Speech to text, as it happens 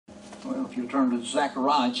Well, if you turn to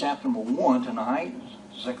Zechariah chapter number 1 tonight,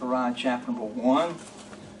 Zechariah chapter number 1.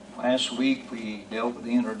 Last week we dealt with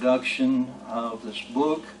the introduction of this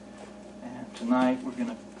book, and tonight we're going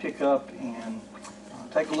to pick up and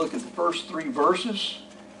take a look at the first 3 verses.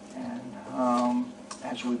 And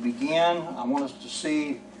as we begin, I want us to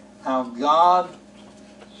see how God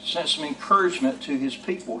sent some encouragement to His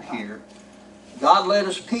people here. God led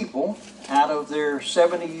His people out of their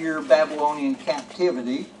 70-year Babylonian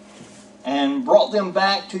captivity and brought them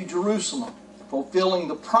back to Jerusalem, fulfilling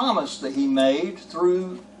the promise that He made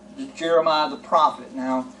through Zechariah the prophet.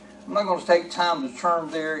 Now, I'm not going to take time to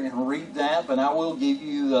turn there and read that, but I will give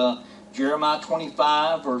you Jeremiah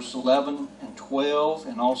 25, verse 11 and 12,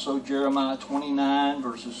 and also Jeremiah 29,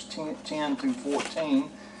 verses 10 through 14.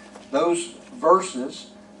 Those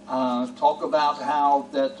verses talk about how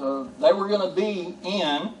that they were going to be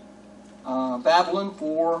in Babylon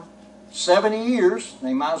for 70 years.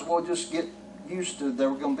 They might as well just get used to they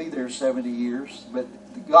were going to be there 70 years. But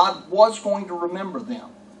God was going to remember them.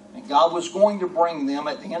 And God was going to bring them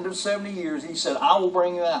at the end of 70 years. He said, I will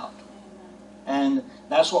bring you out. And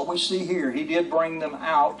that's what we see here. He did bring them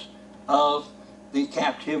out of the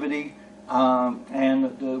captivity.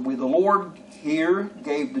 And the Lord here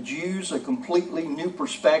gave the Jews a completely new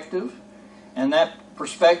perspective. And that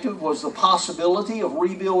perspective was the possibility of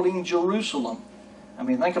rebuilding Jerusalem. I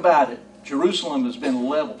mean, think about it. Jerusalem has been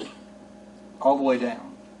leveled all the way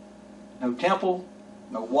down. No temple,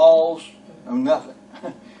 no walls, no nothing.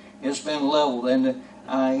 It's been leveled. And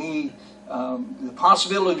the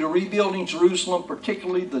possibility of rebuilding Jerusalem,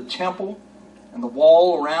 particularly the temple and the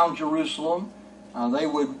wall around Jerusalem, they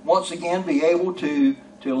would once again be able to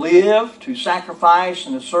live, to sacrifice,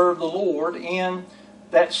 and to serve the Lord in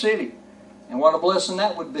that city. And what a blessing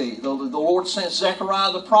that would be. The Lord sent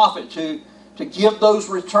Zechariah the prophet to give those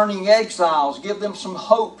returning exiles, give them some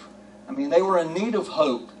hope. I mean, they were in need of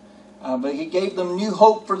hope, but He gave them new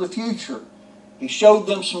hope for the future. He showed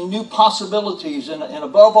them some new possibilities, and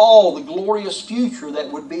above all, the glorious future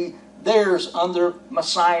that would be theirs under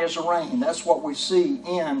Messiah's reign. That's what we see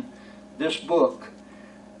in this book.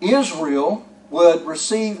 Israel would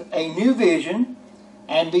receive a new vision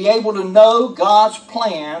and be able to know God's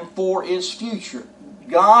plan for its future.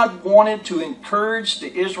 God wanted to encourage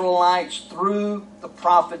the Israelites through the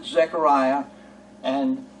prophet Zechariah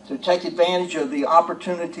and to take advantage of the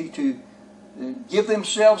opportunity to give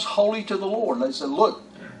themselves wholly to the Lord. They said, look,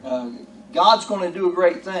 God's going to do a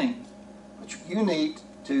great thing, but you need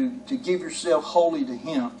to give yourself wholly to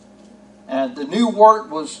Him. And the new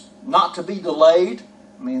work was not to be delayed.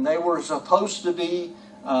 I mean, they were supposed to be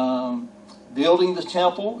building the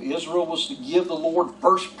temple. Israel was to give the Lord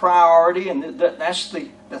first priority, and that's the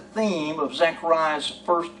theme of Zechariah's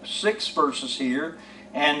first 6 verses here.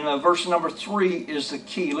 And verse number 3 is the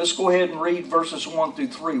key. Let's go ahead and read verses 1 through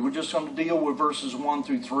 3. We're just going to deal with verses 1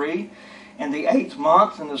 through 3. In the 8th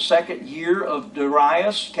month, in the 2nd year of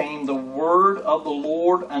Darius, came the word of the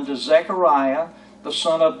Lord unto Zechariah, the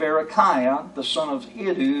son of Berechiah, the son of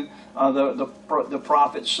Iddo, the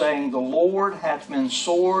prophet, saying, The Lord hath been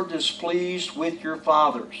sore displeased with your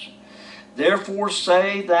fathers. Therefore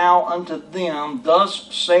say thou unto them,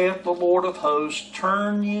 Thus saith the Lord of hosts,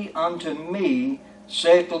 Turn ye unto me,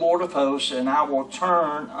 saith the Lord of hosts, and I will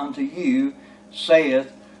turn unto you,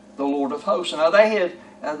 saith the Lord of hosts. Now they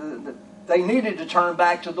needed to turn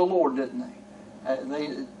back to the Lord, didn't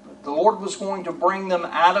they? The Lord was going to bring them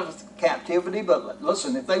out of captivity, but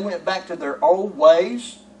listen, if they went back to their old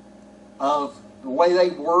ways of the way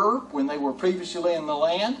they were when they were previously in the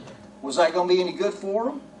land, was that going to be any good for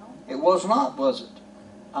them? It was not, was it?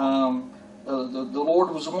 The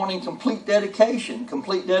Lord was wanting complete dedication.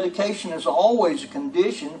 Complete dedication is always a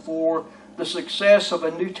condition for the success of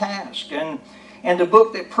a new task. And the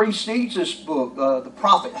book that precedes this book, the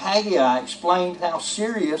prophet Haggai, explained how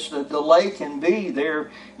serious the delay can be. There,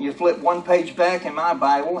 you flip one page back in my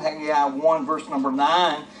Bible, Haggai 1, verse number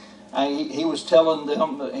 9. He was telling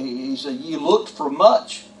them, he said, Ye looked for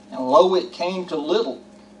much, and lo, it came to little.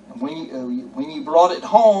 And when ye brought it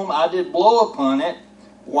home, I did blow upon it.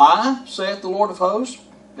 Why, saith the Lord of hosts?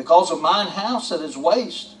 Because of mine house that is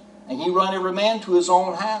waste, and ye run every man to his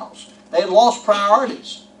own house. They had lost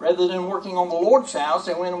priorities. Rather than working on the Lord's house,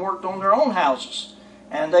 they went and worked on their own houses.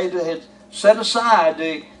 And they had set aside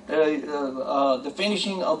the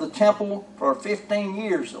finishing of the temple for 15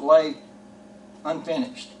 years that lay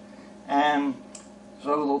unfinished. And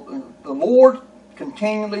so the Lord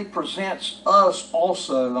continually presents us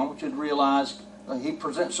also. I want you to realize He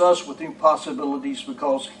presents us with new possibilities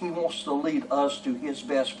because He wants to lead us to His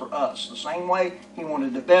best for us. The same way He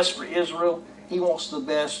wanted the best for Israel, He wants the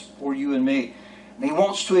best for you and me. And He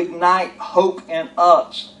wants to ignite hope in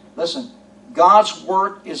us. Listen, God's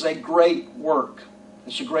work is a great work.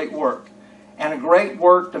 It's a great work. And a great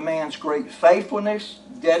work demands great faithfulness,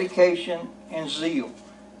 dedication, and zeal.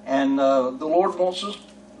 And the Lord wants us to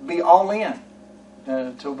be all in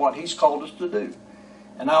to what He's called us to do.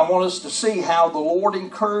 And I want us to see how the Lord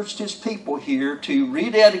encouraged His people here to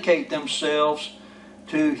rededicate themselves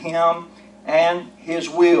to Him and His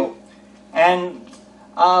will. And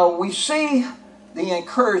we see the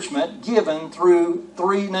encouragement given through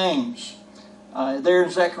three names. There in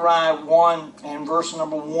Zechariah 1 and verse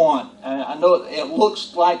number 1. I know it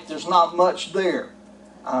looks like there's not much there.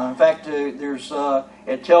 In fact,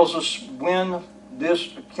 it tells us when this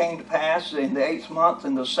came to pass. In the 8th month,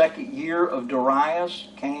 in the 2nd year of Darius,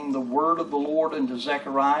 came the word of the Lord unto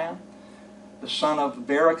Zechariah, the son of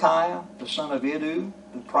Berechiah, the son of Iddu,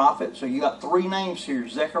 the prophet. So you got three names here: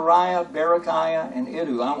 Zechariah, Berechiah, and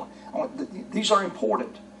Iddu. These are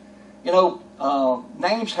important. You know,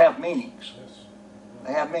 names have meanings.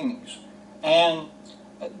 They have meanings. And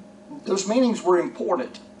those meanings were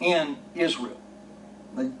important in Israel.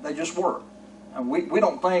 They just were. We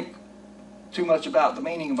don't think too much about the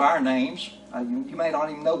meaning of our names. You may not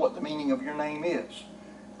even know what the meaning of your name is.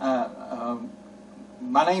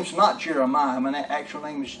 My name's not Jeremiah. My actual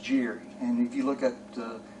name is Jerry. And if you look at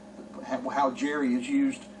how Jerry is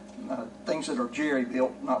used, things that are Jerry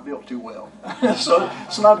built, not built too well. So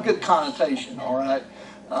it's not a good connotation, all right?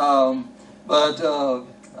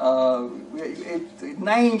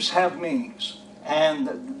 Names have meanings.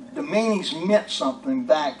 And the meanings meant something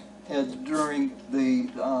back during the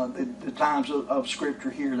times of Scripture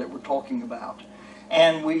here that we're talking about.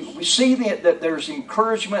 And we see that there's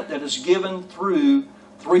encouragement that is given through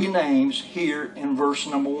three names here in verse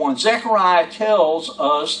number 1. Zechariah tells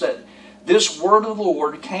us that this word of the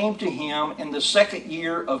Lord came to him in the 2nd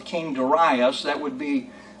year of King Darius. That would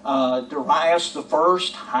be Darius the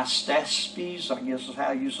first, Hystaspes, I guess is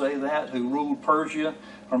how you say that, who ruled Persia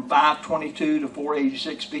from 522 to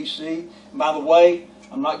 486 BC. And by the way,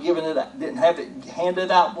 I'm not giving it, didn't have it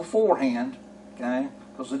handed out beforehand, okay,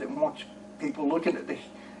 because I didn't want people looking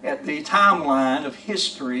at the timeline of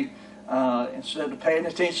history instead of paying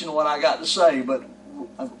attention to what I got to say. But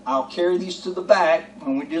I'll carry these to the back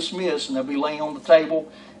when we dismiss, and they'll be laying on the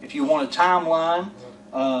table. If you want a timeline,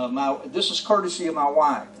 this is courtesy of my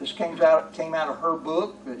wife. This came out of her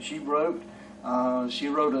book that she wrote. She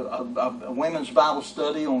wrote a women's Bible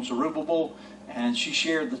study on Zerubbabel, and she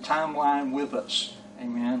shared the timeline with us.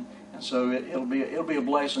 Amen. And so it'll be a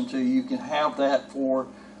blessing to you. You can have that for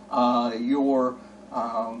your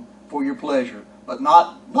pleasure, but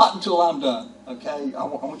not until I'm done. Okay, I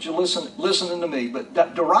want you listening to me. But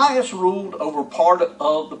Darius ruled over part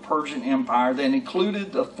of the Persian Empire that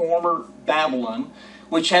included the former Babylon,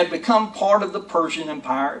 which had become part of the Persian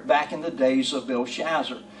Empire back in the days of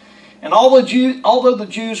Belshazzar. And although the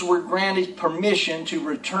Jews were granted permission to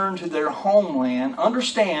return to their homeland,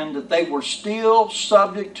 understand that they were still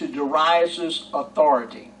subject to Darius'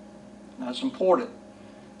 authority. That's important.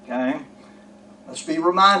 Okay? Let's be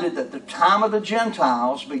reminded that the time of the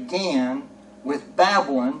Gentiles began with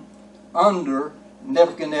Babylon under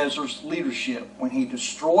Nebuchadnezzar's leadership, when he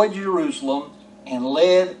destroyed Jerusalem and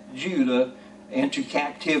led Judah into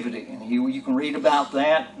captivity. And you can read about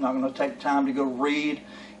that. I'm not going to take time to go read.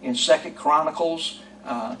 In 2 Chronicles,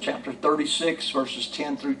 chapter 36, verses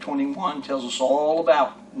 10 through 21, tells us all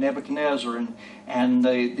about Nebuchadnezzar and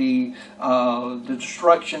the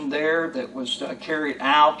destruction there that was carried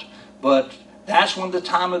out. But that's when the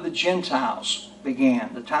time of the Gentiles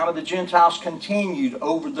began. The time of the Gentiles continued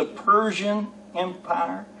over the Persian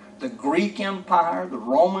Empire, the Greek Empire, the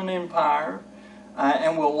Roman Empire,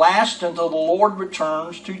 and will last until the Lord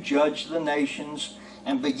returns to judge the nations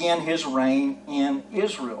and begin His reign in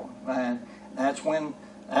Israel. And that's when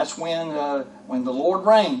the Lord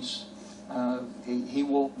reigns. He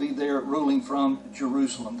will be there ruling from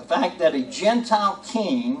Jerusalem. The fact that a Gentile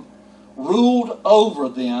king ruled over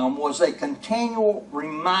them was a continual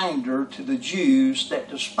reminder to the Jews that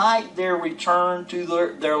despite their return to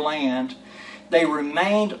their land, they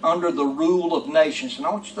remained under the rule of nations. And I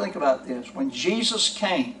want you to think about this. When Jesus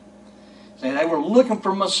came, they were looking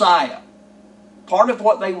for Messiah. Part of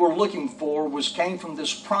what they were looking for came from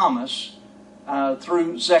this promise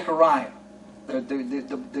through Zechariah.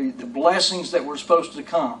 The blessings that were supposed to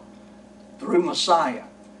come through Messiah.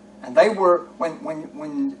 And they were,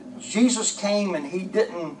 when Jesus came and he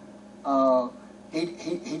didn't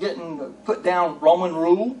put down Roman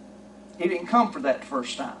rule, he didn't come for that the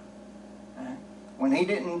first time. when he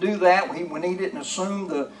didn't do that, when he didn't assume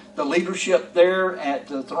the leadership there at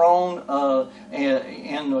the throne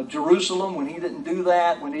in Jerusalem, when he didn't do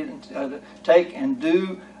that, when he didn't take and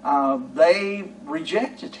do, they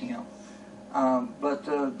rejected him. But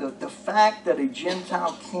the fact that a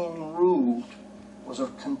Gentile king ruled was a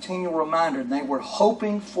continual reminder. And they were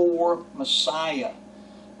hoping for Messiah.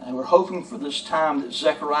 They were hoping for this time that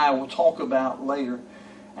Zechariah will talk about later.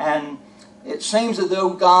 And it seems as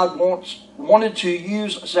though God wanted to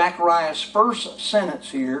use Zechariah's first sentence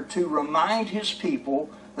here to remind his people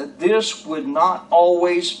that this would not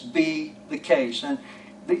always be the case. And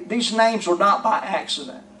these names are not by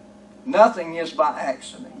accident. Nothing is by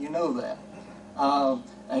accident. You know that.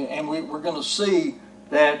 And we're going to see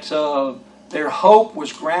that their hope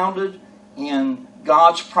was grounded in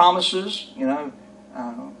God's promises. It's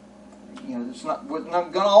not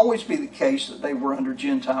going to always be the case that they were under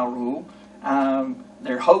Gentile rule.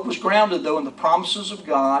 Their hope was grounded, though, in the promises of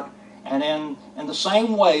God. And in the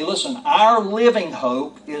same way, listen, our living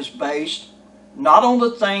hope is based not on the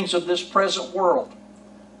things of this present world.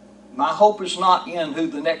 My hope is not in who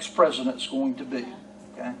the next president is going to be.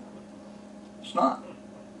 Okay? It's not.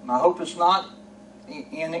 My hope is not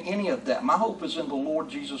in any of that. My hope is in the Lord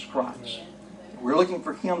Jesus Christ. We're looking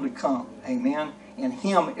for Him to come. Amen. And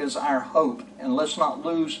Him is our hope. And let's not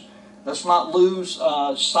lose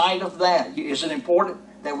sight of that. Is it important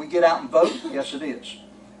that we get out and vote? Yes, it is.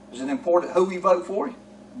 Is it important who we vote for?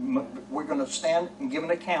 We're going to stand and give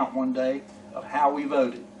an account one day of how we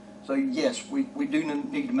voted. So yes, we do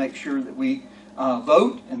need to make sure that we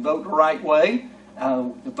vote and vote the right way.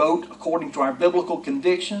 Vote according to our biblical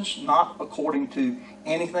convictions, not according to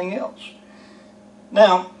anything else.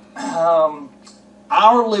 Now,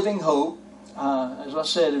 our living hope, as I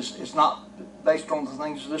said, is not based on the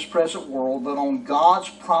things of this present world, but on God's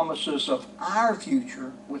promises of our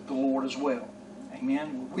future with the Lord as well.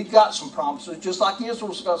 Amen. We've got some promises, just like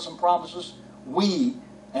Israel's got some promises. We,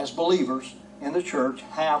 as believers in the church,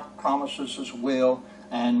 have promises as well,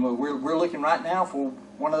 and we're looking right now for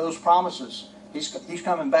one of those promises. He's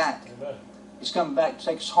coming back. Amen. He's coming back to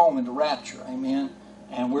take us home in the rapture. Amen.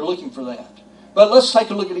 And we're looking for that. But let's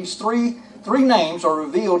take a look at these three names are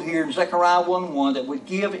revealed here in Zechariah 1:1 that would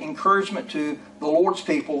give encouragement to the Lord's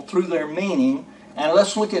people through their meaning. And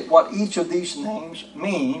let's look at what each of these names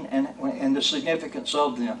mean and the significance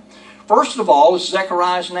of them. First of all is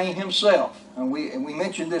Zechariah's name himself. And we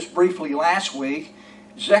mentioned this briefly last week.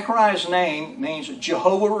 Zechariah's name means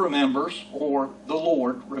Jehovah remembers, or the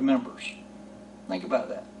Lord remembers. Think about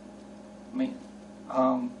that. I mean,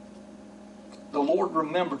 the Lord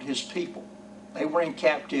remembered His people. They were in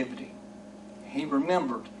captivity. He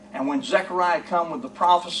remembered. And when Zechariah come with the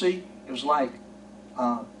prophecy, it was like,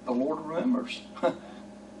 the Lord remembers.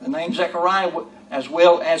 The name Zechariah, as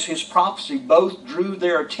well as his prophecy, both drew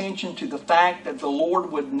their attention to the fact that the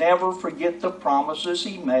Lord would never forget the promises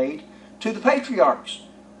He made to the patriarchs.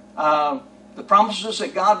 The promises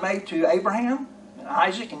that God made to Abraham, and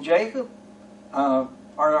Isaac, and Jacob,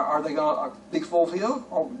 are they going to be fulfilled?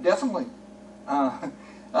 Oh, definitely.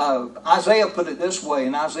 Isaiah put it this way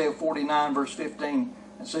in Isaiah 49, verse 15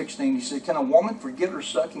 and 16. He said, "Can a woman forget her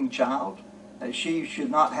sucking child, that she should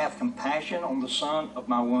not have compassion on the son of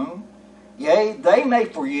my womb? Yea, they may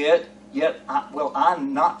forget, yet will I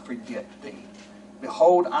not forget thee.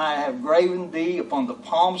 Behold, I have graven thee upon the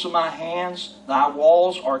palms of my hands. Thy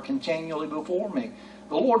walls are continually before me."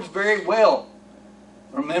 The Lord's very well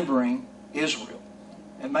remembering Israel.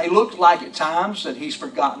 It may look like at times that He's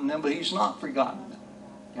forgotten them, but He's not forgotten them.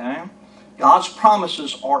 Okay? God's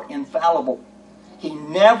promises are infallible. He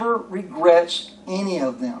never regrets any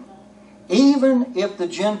of them. Even if the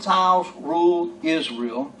Gentiles rule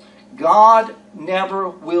Israel, God never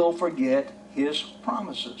will forget His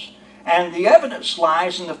promises. And the evidence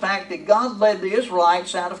lies in the fact that God led the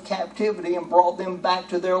Israelites out of captivity and brought them back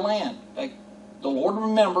to their land. The Lord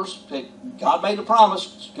remembers that God made a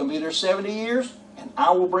promise. It's going to be there 70 years, and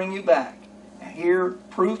I will bring you back. And here,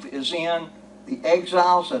 proof is in the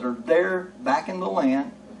exiles that are there back in the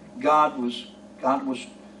land. God was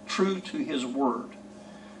true to His word.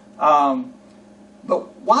 But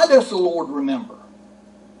why does the Lord remember?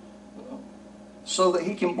 So that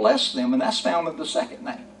He can bless them, and that's found in the second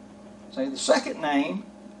name. So the second name,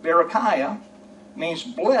 Berechiah, means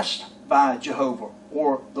blessed by Jehovah,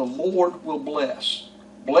 or the Lord will bless.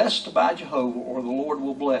 Blessed by Jehovah, or the Lord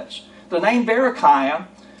will bless. The name Berechiah,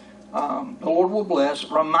 the Lord will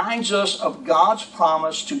bless, reminds us of God's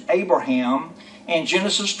promise to Abraham in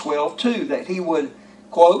Genesis 12:2, that He would,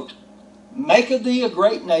 quote, "Make of thee a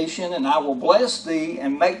great nation, and I will bless thee,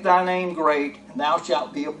 and make thy name great, and thou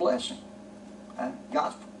shalt be a blessing."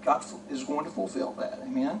 God is going to fulfill that.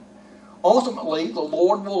 Amen. Ultimately, the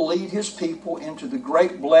Lord will lead His people into the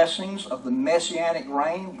great blessings of the Messianic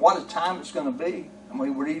reign. What a time it's going to be. I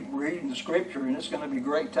mean, we're reading the Scripture, and it's going to be a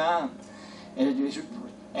great time. And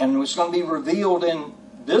it's going to be revealed in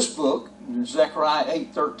this book, Zechariah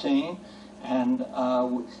 8:13, and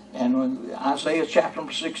Isaiah chapter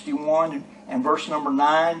number 61 and verse number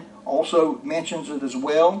 9 also mentions it as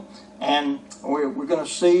well. And we're going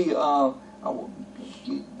to see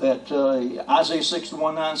that Isaiah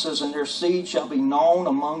 61:9 says, "And their seed shall be known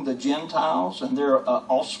among the Gentiles, and their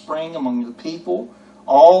offspring among the people.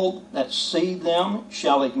 All that see them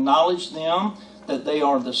shall acknowledge them, that they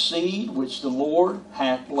are the seed which the Lord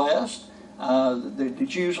hath blessed." The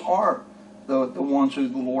Jews are the ones who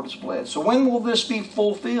the Lord has blessed. So when will this be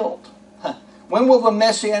fulfilled? When will the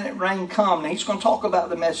Messianic reign come? Now, he's going to talk about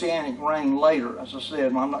the Messianic reign later, as I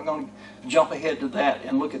said. I'm not going to jump ahead to that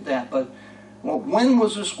and look at that. But well, when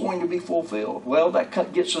was this going to be fulfilled? Well,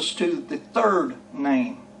 that gets us to the third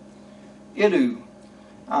name, Idu,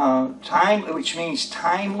 which means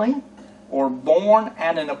timely, or born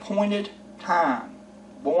at an appointed time.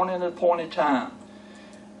 Born at an appointed time.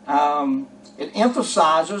 It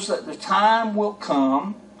emphasizes that the time will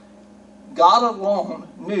come. God alone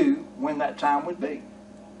knew when that time would be.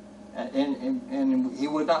 And He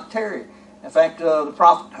would not tarry. In fact, the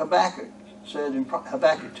prophet Habakkuk said in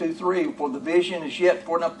Habakkuk 2:3, "For the vision is yet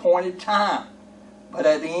for an appointed time. But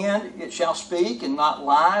at the end it shall speak and not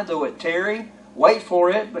lie, though it tarry. Wait for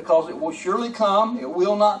it, because it will surely come, it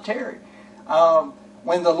will not tarry."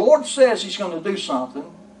 When the Lord says He's going to do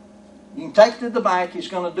something, you can take it to the bank, He's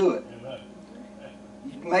going to do it. Amen.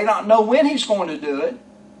 You may not know when He's going to do it,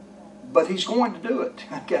 but He's going to do it.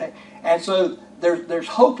 Okay? And so there's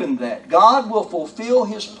hope in that. God will fulfill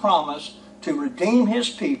His promise to redeem His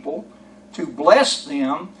people, to bless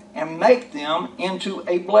them, and make them into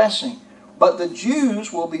a blessing. But the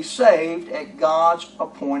Jews will be saved at God's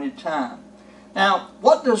appointed time. Now,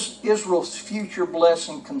 what does Israel's future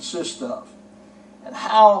blessing consist of? And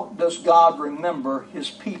how does God remember His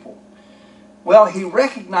people? Well, He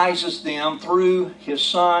recognizes them through His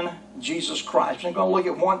Son, Jesus Christ. I'm going to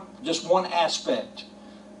look at just one aspect,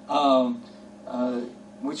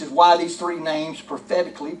 which is why these three names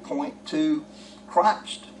prophetically point to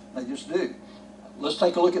Christ. They just do. Let's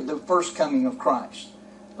take a look at the first coming of Christ.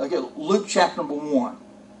 Look at Luke chapter number 1.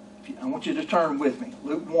 I want you to turn with me.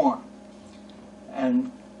 Luke 1.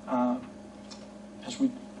 And as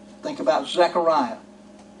we think about Zechariah,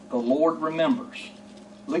 the Lord remembers.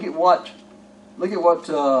 Look at what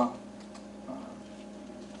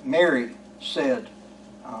Mary said.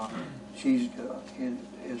 She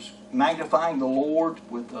is magnifying the Lord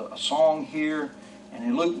with a song here. And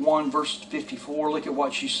in Luke 1, verse 54, look at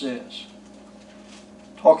what she says.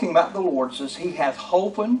 Talking about the Lord, says, "He hath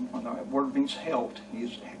holpen," that word means helped. He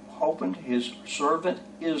has holpened His servant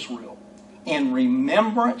Israel in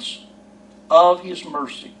remembrance of His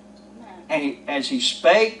mercy. And as He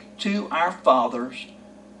spake to our fathers,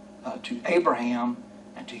 to Abraham,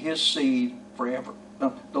 and to his seed forever.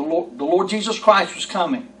 Now, the Lord Jesus Christ was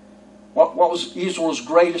coming. What was Israel's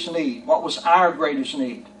greatest need? What was our greatest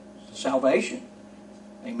need? Salvation.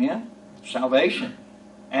 Amen? Salvation.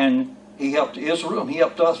 And He helped Israel, and He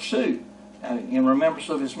helped us too, in remembrance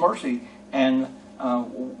of His mercy. And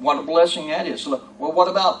what a blessing that is. Well, what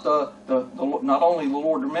about not only the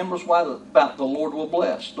Lord remembers, what about the Lord will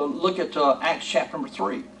bless? Look at Acts chapter number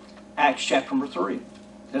 3. Acts chapter number 3.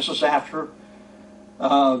 This is after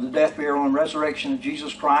the death, burial, and resurrection of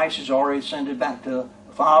Jesus Christ. He's already ascended back to the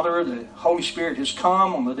Father. The Holy Spirit has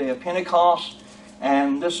come on the day of Pentecost.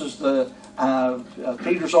 And this is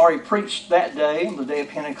Peter's already preached that day, on the day of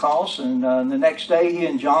Pentecost. And the next day he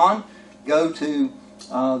and John go to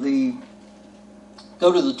the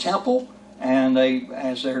temple. And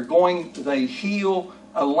as they're going, they heal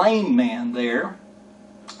a lame man there.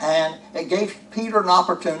 And it gave Peter an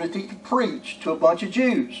opportunity to preach to a bunch of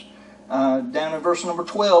Jews. Down in verse number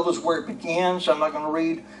 12 is where it begins. I'm not going to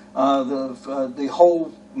read the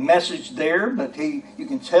whole message there, but you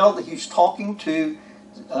can tell that he's talking to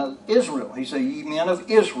Israel. He said, "Ye men of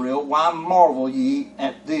Israel, why marvel ye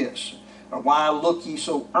at this? Or why look ye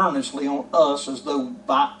so earnestly on us, as though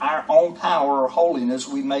by our own power or holiness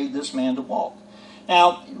we made this man to walk?"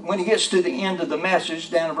 Now, when he gets to the end of the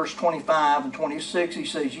message, down in verse 25 and 26, he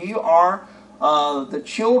says, "Ye are the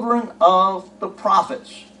children of the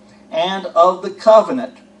prophets, and of the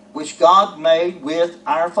covenant which God made with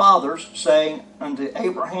our fathers, saying unto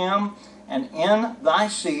Abraham, and in thy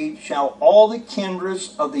seed shall all the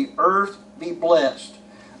kindreds of the earth be blessed.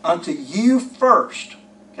 Unto you first,"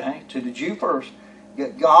 okay, to the Jew first,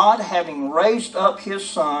 Yet God, having raised up his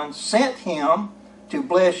Son, sent him to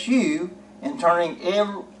bless you in turning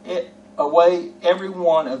away every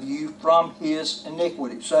one of you from his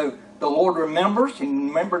iniquity. So the Lord remembers. He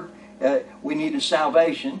remembered we needed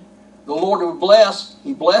salvation. The Lord would bless.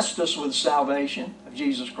 He blessed us with salvation of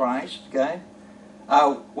Jesus Christ. Okay.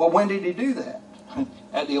 Well, when did he do that?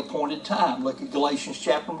 At the appointed time. Look at Galatians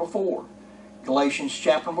chapter number 4. Galatians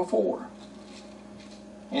chapter number 4.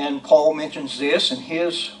 And Paul mentions this in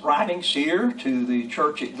his writings here to the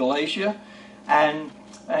church at Galatia. And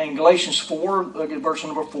in Galatians 4, look at verse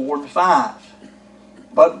number 4 and 5.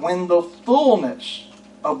 But when the fullness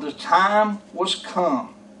of the time was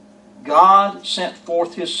come, God sent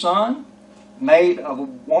forth his Son, made of a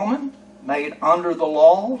woman, made under the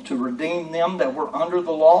law, to redeem them that were under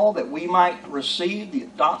the law, that we might receive the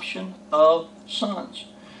adoption of sons.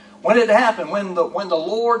 When did it happen? When the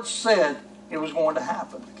Lord said it was going to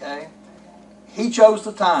happen. Okay, he chose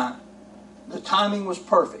the time. The timing was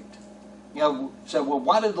perfect. You know, said, well,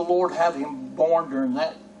 why did the Lord have him born during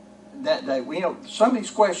that day? Well, you know, some of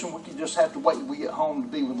these questions we can just have to wait till we get home to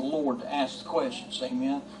be with the Lord to ask the questions.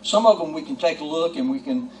 Amen. Some of them we can take a look and we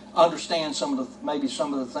can understand maybe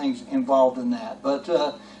some of the things involved in that. But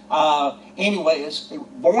anyway, it's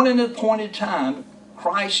born in an appointed time.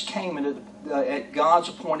 Christ came at God's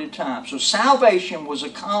appointed time. So salvation was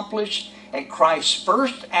accomplished at Christ's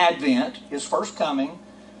first advent, his first coming,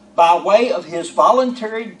 by way of his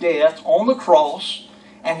voluntary death on the cross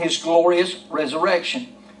and his glorious resurrection.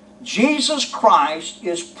 Jesus Christ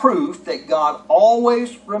is proof that God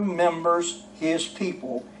always remembers his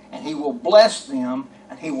people, and he will bless them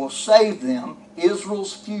and he will save them.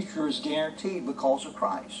 Israel's future is guaranteed because of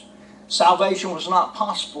Christ. Salvation was not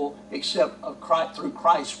possible except through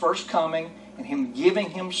Christ's first coming and him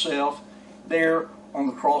giving himself there on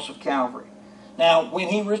the cross of Calvary. Now, when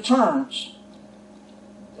he returns,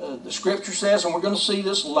 the scripture says, and we're going to see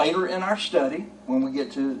this later in our study when we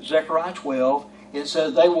get to Zechariah 12, it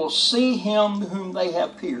says, they will see him whom they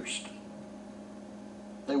have pierced.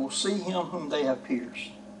 They will see him whom they have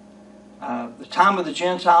pierced. The time of the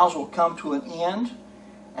Gentiles will come to an end,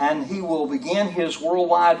 and he will begin his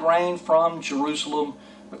worldwide reign from Jerusalem,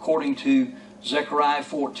 according to Zechariah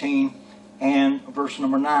 14 and verse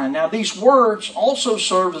number 9. Now, these words also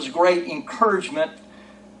serve as great encouragement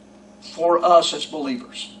for us as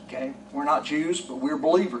believers. Okay, we're not Jews, but we're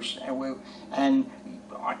believers, and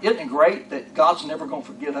isn't it great that God's never going to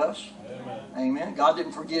forget us? Amen. Amen. God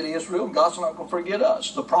didn't forget Israel. God's not going to forget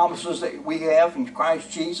us. The promises that we have in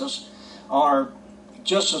Christ Jesus are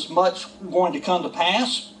just as much going to come to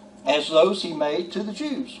pass as those he made to the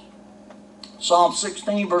Jews. Psalm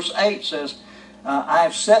 16 verse 8 says, I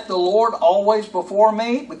have set the Lord always before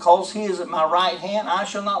me, because he is at my right hand, I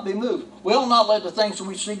shall not be moved. We'll not let the things that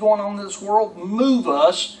we see going on in this world move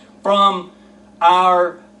us from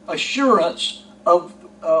our assurance of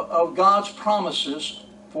God's promises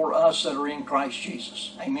for us that are in Christ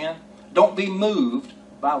Jesus. Amen. Don't be moved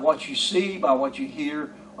by what you see, by what you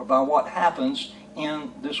hear, or by what happens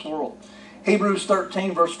in this world. Hebrews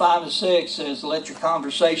 13 verse 5 and 6 says, let your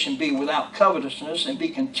conversation be without covetousness, and be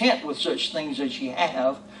content with such things as ye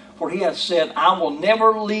have. For he hath said, I will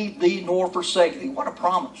never leave thee nor forsake thee. What a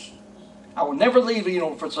promise. I will never leave thee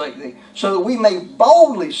nor forsake thee. So that we may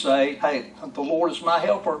boldly say, hey, the Lord is my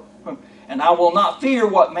helper, and I will not fear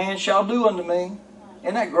what man shall do unto me.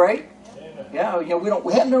 Isn't that great? Amen. Yeah, you know,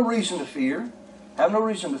 we have no reason to fear. Have no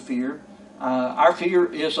reason to fear. Our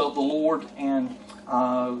fear is of the Lord, and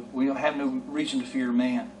we don't have no reason to fear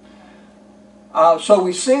man. So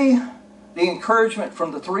we see the encouragement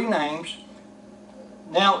from the three names.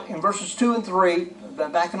 Now in verses 2 and 3,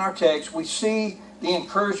 back in our text, we see the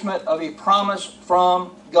encouragement of a promise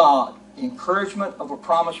from God. The encouragement of a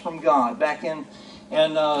promise from God. Back in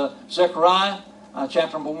Zechariah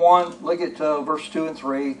chapter number 1, look at verse 2 and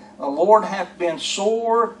 3. The Lord hath been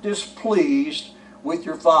sore displeased with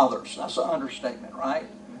your fathers. That's an understatement, right?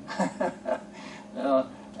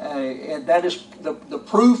 And that is the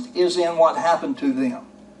proof is in what happened to them.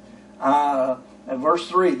 Verse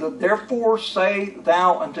 3, therefore say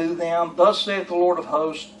thou unto them, thus saith the Lord of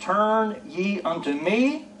hosts, turn ye unto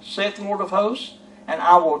me, saith the Lord of hosts, and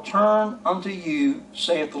I will turn unto you,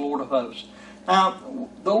 saith the Lord of hosts. Now,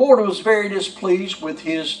 the Lord was very displeased with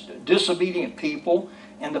his disobedient people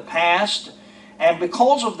in the past, and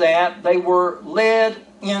because of that, they were led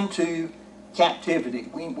into captivity.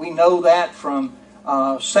 We know that from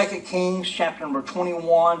 2 Kings chapter number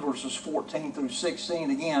 21, verses 14 through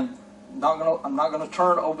 16. Again, I'm not going to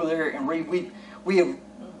turn over there and read. We have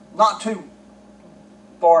not too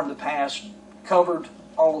far in the past covered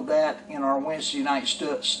all of that in our Wednesday night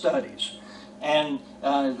studies. And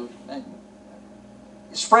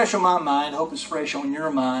it's fresh on my mind. I hope it's fresh on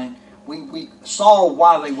your mind. We saw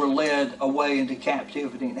why they were led away into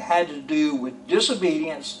captivity. It had to do with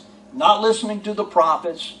disobedience, not listening to the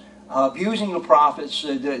prophets, abusing the prophets,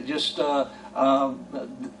 until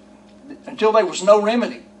there was no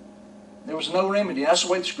remedy. There was no remedy. That's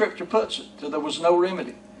the way the Scripture puts it. So there was no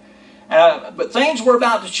remedy. But things were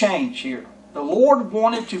about to change here. The Lord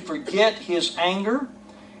wanted to forget His anger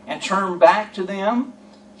and turn back to them.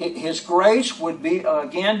 His grace would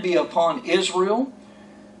again be upon Israel.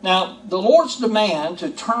 Now, the Lord's demand to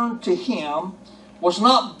turn to Him was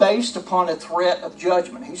not based upon a threat of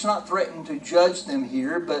judgment. He's not threatening to judge them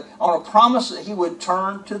here, but on a promise that He would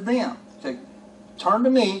turn to them. Say, turn to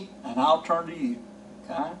me, and I'll turn to you.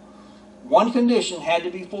 Okay? One condition had to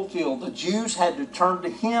be fulfilled. The Jews had to turn to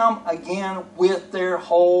Him again with their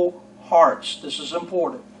whole hearts. This is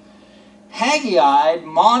important. Haggai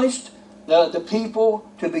admonished the people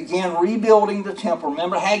to begin rebuilding the temple.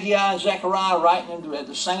 Remember Haggai and Zechariah writing at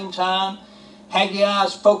the same time. Haggai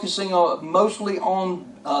is focusing mostly on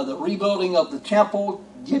the rebuilding of the temple,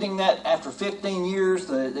 getting that after 15 years.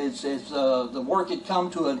 The work had come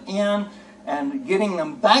to an end, and getting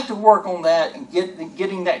them back to work on that and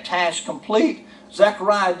getting that task complete.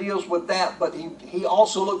 Zechariah deals with that, but he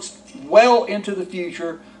also looks well into the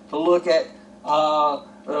future to look at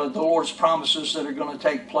the Lord's promises that are going to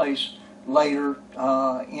take place later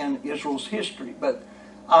in Israel's history. But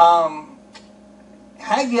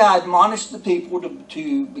Haggai admonished the people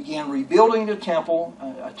to begin rebuilding the temple,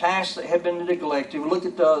 a task that had been neglected. Look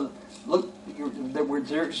at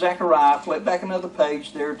Zechariah. Flip back another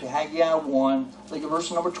page there to Haggai 1. Look at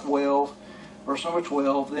verse number 12. Verse number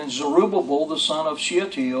 12. Then Zerubbabel the son of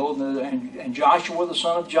Shealtiel and Joshua the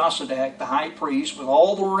son of Josadak, the high priest, with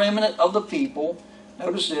all the remnant of the people,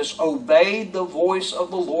 notice this, obeyed the voice of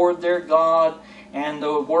the Lord their God and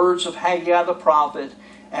the words of Haggai the prophet,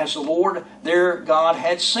 as the Lord their God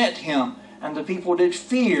had sent him. And the people did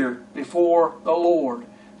fear before the Lord.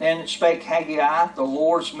 Then spake Haggai, the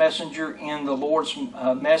Lord's messenger, in the Lord's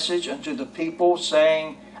message unto the people,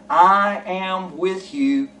 saying, I am with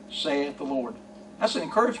you, saith the Lord. That's an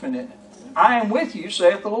encouragement, isn't it? I am with you,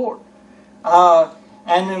 saith the Lord.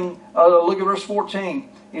 And then look at verse 14.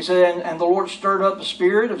 He said, and the Lord stirred up the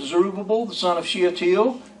spirit of Zerubbabel, the son of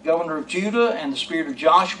Shealtiel, governor of Judah, and the spirit of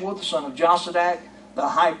Joshua, the son of Josadak, the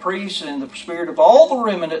high priest, and the spirit of all the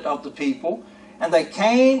remnant of the people. And they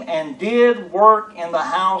came and did work in the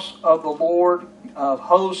house of the Lord of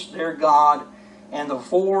hosts their God, and the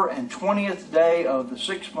 24th day of the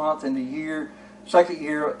 6th month in the second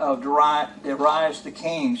year of Darius the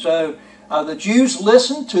king. So the Jews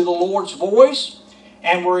listened to the Lord's voice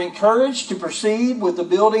and were encouraged to proceed with the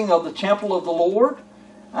building of the temple of the Lord.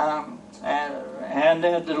 And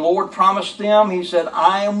the Lord promised them, He said,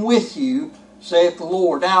 I am with you, saith the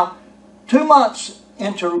Lord. Now, 2 months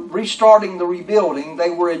into restarting the rebuilding, they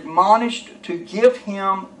were admonished to give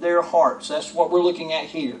Him their hearts. That's what we're looking at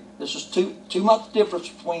here. This is 2 months difference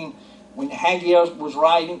between when Haggai was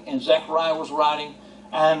writing and Zechariah was writing.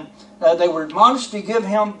 And they were admonished to give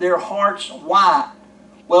Him their hearts. Why?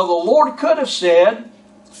 Well, the Lord could have said,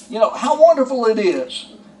 how wonderful it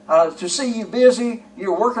is to see you busy,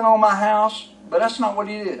 you're working on my house, but that's not what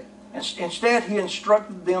He did. Instead, He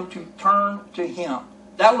instructed them to turn to Him.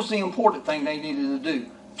 That was the important thing they needed to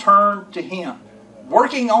do. Turn to Him.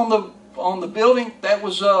 Working on the building, that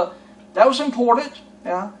was important.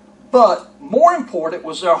 Yeah. But more important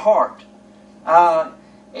was their heart. I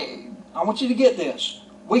want you to get this.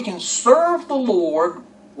 We can serve the Lord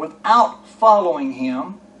without following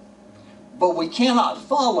Him, but we cannot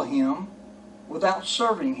follow Him without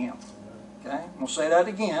serving Him. Okay? I'm going to say that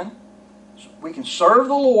again. We can serve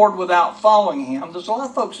the Lord without following Him. There's a lot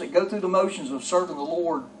of folks that go through the motions of serving the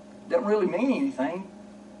Lord. Doesn't really mean anything.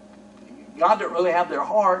 God doesn't really have their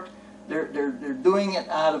heart. They're doing it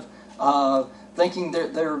out of thinking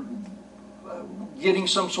they're getting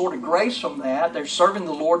some sort of grace from that. They're serving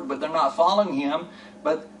the Lord, but they're not following Him.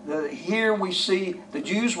 But here we see the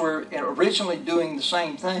Jews were originally doing the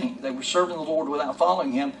same thing. They were serving the Lord without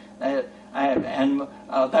following Him. And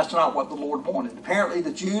that's not what the Lord wanted. Apparently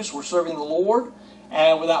the Jews were serving the Lord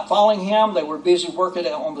and without following Him. They were busy working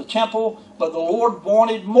on the temple, but the Lord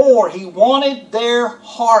wanted more. He wanted their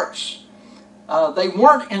hearts. They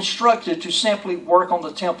weren't instructed to simply work on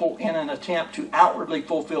the temple in an attempt to outwardly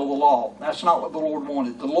fulfill the law. That's not what the Lord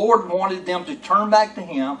wanted. The Lord wanted them to turn back to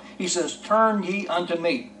Him. He says, turn ye unto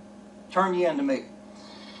me. Turn ye unto me.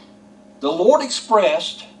 The Lord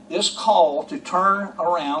expressed this call to turn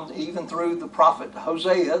around, even through the prophet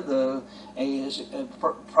Hosea.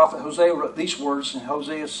 Prophet Hosea wrote these words in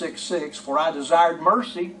Hosea 6:6, "For I desired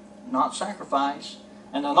mercy, not sacrifice,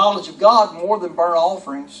 and the knowledge of God more than burnt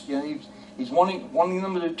offerings." You know, he's wanting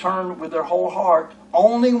them to turn with their whole heart.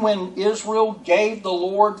 Only when Israel gave the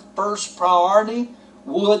Lord first priority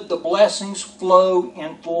would the blessings flow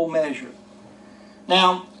in full measure.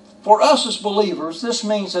 Now, for us as believers, this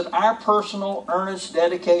means that our personal, earnest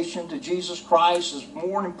dedication to Jesus Christ is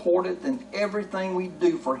more important than everything we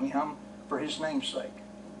do for Him, for His name's sake.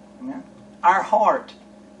 Amen. Our heart.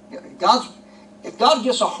 If God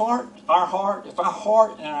gets our heart, if our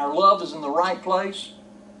heart and our love is in the right place,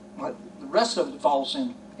 well, the rest of it falls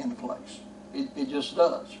into place. It just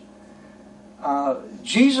does.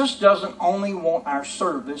 Jesus doesn't only want our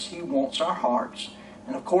service, He wants our hearts.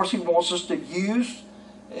 And of course He wants us to use,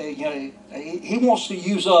 He wants to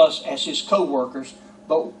use us as His co-workers,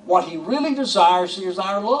 but what He really desires is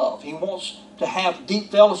our love. He wants to have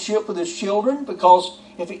deep fellowship with His children, because,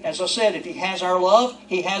 as I said, if He has our love,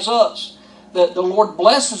 He has us. The Lord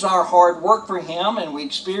blesses our hard work for Him, and we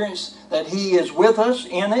experience that He is with us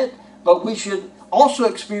in it, but we should also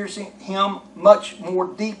experience Him much more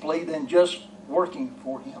deeply than just working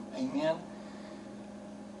for Him. Amen.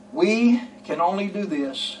 We can only do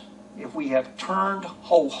this if we have turned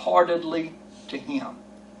wholeheartedly to Him,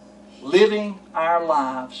 living our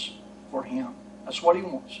lives for Him. That's what He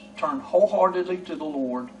wants. Turn wholeheartedly to the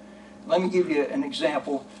Lord. Let me give you an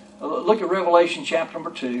example. Look at Revelation chapter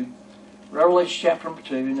number 2. Revelation chapter number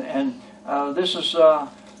 2, and this is the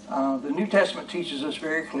New Testament teaches us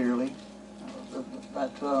very clearly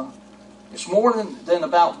that it's more than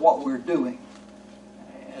about what we're doing.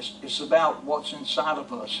 It's about what's inside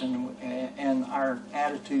of us and our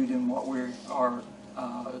attitude and what we're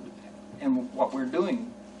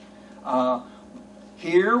doing.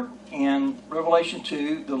 Here in Revelation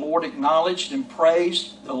 2, the Lord acknowledged and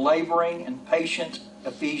praised the laboring and patient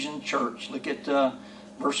Ephesian church. Look at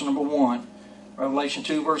verse number 1. Revelation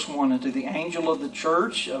 2, verse 1. "And to the angel of the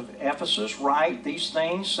church of Ephesus write, These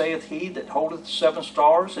things saith he that holdeth 7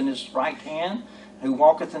 stars in his right hand, who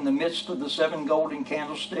walketh in the midst of the 7 golden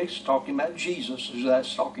candlesticks," talking about Jesus, who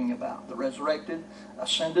that's talking about, the resurrected,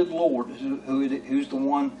 ascended Lord, who's the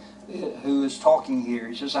one who is talking here.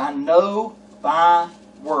 He says, "I know thy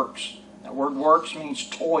works." That word works means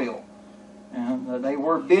toil. And they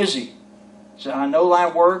were busy. He said, "I know thy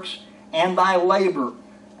works and thy labor."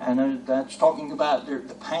 And that's talking about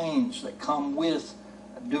the pains that come with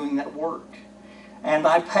doing that work. "And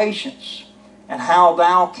thy patience, and how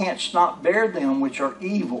thou canst not bear them which are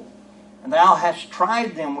evil. And thou hast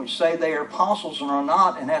tried them which say they are apostles and are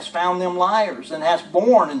not, and hast found them liars, and hast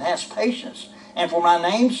borne and hast patience, and for my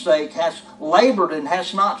name's sake hast labored and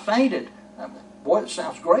hast not fainted." Boy, it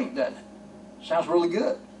sounds great, doesn't it? Sounds really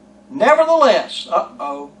good. "Nevertheless,"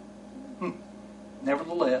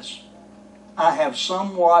 "nevertheless, I have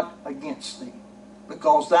somewhat against thee,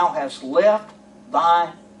 because thou hast left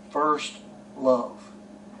thy first love."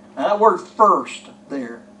 Now that word "first"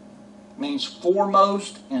 there means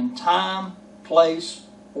foremost in time, place,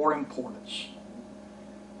 or importance.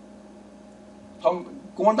 So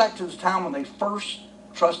going back to the time when they first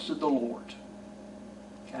trusted the Lord.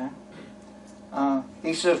 Okay?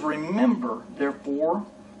 He says, "Remember, therefore,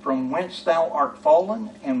 from whence thou art fallen,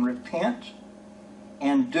 and repent,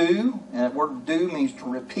 and do," and that word "do" means to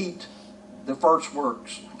repeat the first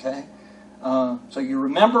works. Okay? So you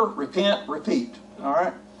remember, repent, repeat. All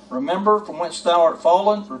right? Remember from whence thou art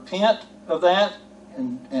fallen, repent of that,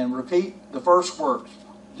 and repeat the first works.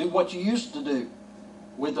 Do what you used to do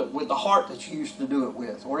with the heart that you used to do it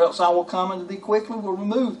with. "Or else I will come unto thee quickly, will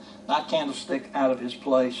remove thy candlestick out of his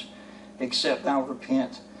place, except thou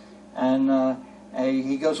repent." And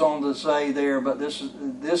he goes on to say there, "But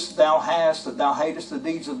this thou hast, that thou hatest the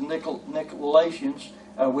deeds of Nicolaitans,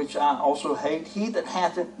 which I also hate. He that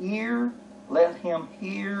hath an ear, let him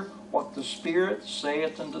hear what the Spirit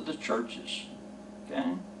saith unto the churches."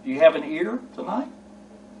 Okay? Do you have an ear tonight?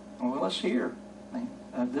 Well, let's hear.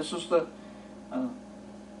 This is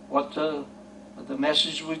what the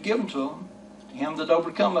message was given to him. "To him that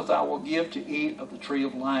overcometh I will give to eat of the tree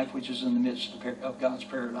of life, which is in the midst of God's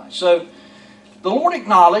paradise." So the Lord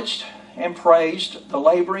acknowledged and praised the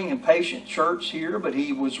laboring and patient church here, but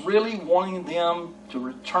He was really wanting them to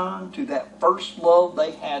return to that first love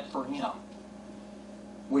they had for Him,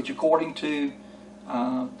 which according to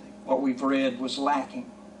what we've read was lacking.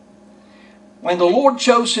 When the Lord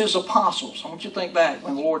chose His apostles, I want you to think back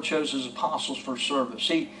when the Lord chose His apostles for service.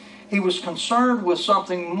 He was concerned with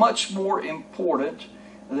something much more important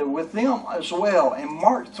with them as well. In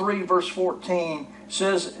Mark 3, verse 14, it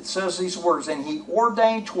says these words, and he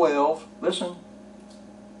ordained 12, listen,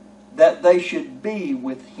 that they should be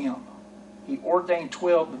with him. He ordained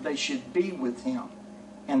 12 that they should be with him,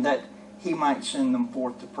 and that he might send them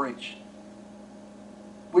forth to preach.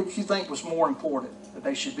 Which you think was more important, that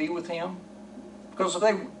they should be with him? Because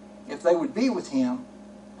if they would be with him,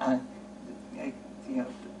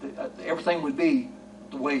 everything would be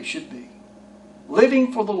the way it should be.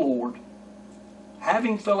 Living for the Lord,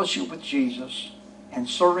 having fellowship with Jesus, and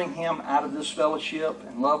serving him out of this fellowship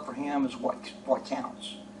and love for him is what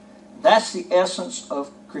counts. That's the essence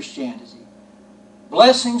of Christianity.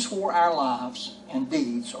 Blessings for our lives and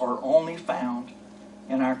deeds are only found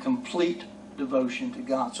in our complete devotion to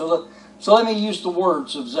God. So let me use the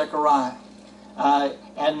words of Zechariah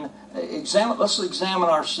and let's examine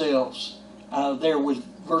ourselves there with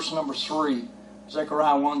verse number 3.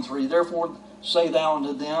 Zechariah 1:3. Therefore say thou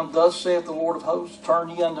unto them, thus saith the Lord of hosts, turn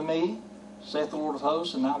ye unto me, saith the Lord of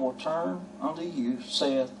hosts, and I will turn unto you,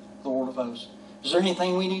 saith the Lord of hosts. Is there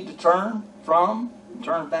anything we need to turn from and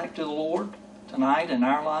turn back to the Lord tonight in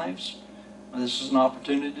our lives? Well, this is an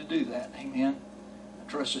opportunity to do that. Amen. I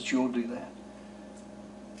trust that you'll do that.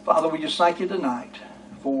 Father, we just thank you tonight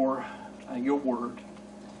for your word.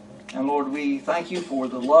 And Lord, we thank you for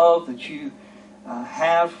the love that you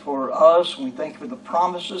have for us. We thank you for the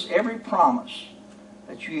promises, every promise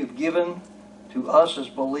that you have given to us as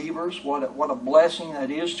believers. What a blessing that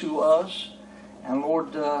is to us. And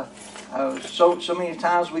Lord, so many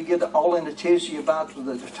times we get all in a tizzy about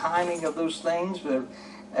the timing of those things.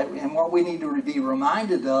 And what we need to be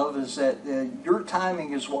reminded of is that your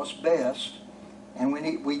timing is what's best. And we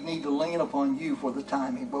need to lean upon you for the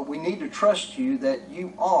timing. But we need to trust you that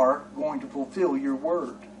you are going to fulfill your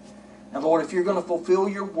word. And Lord, if you're going to fulfill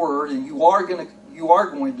your word, and you are going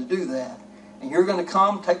to do that, and you're going to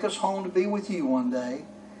come, take us home to be with you one day,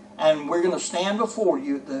 and we're going to stand before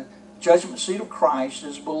you at the judgment seat of Christ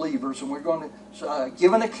as believers, and we're going to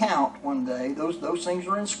give an account one day. Those things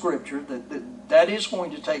are in Scripture, that is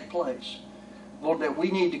going to take place. Lord, that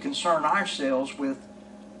we need to concern ourselves with,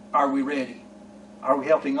 are we ready? Are we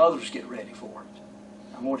helping others get ready for it?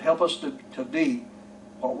 And Lord, help us to be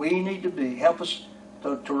what we need to be. Help us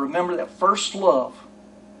to remember that first love.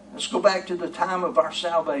 Let's go back to the time of our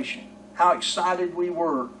salvation. How excited we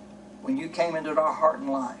were when you came into our heart and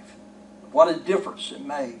life. What a difference it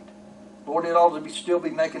made. Lord, it ought to still be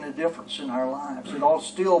making a difference in our lives.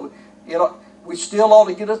 We still ought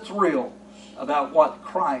to get a thrill about what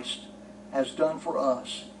Christ has done for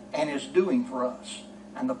us and is doing for us,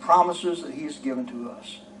 and the promises that he has given to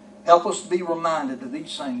us. Help us to be reminded of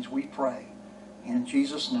these things, we pray. In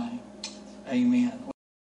Jesus' name, amen.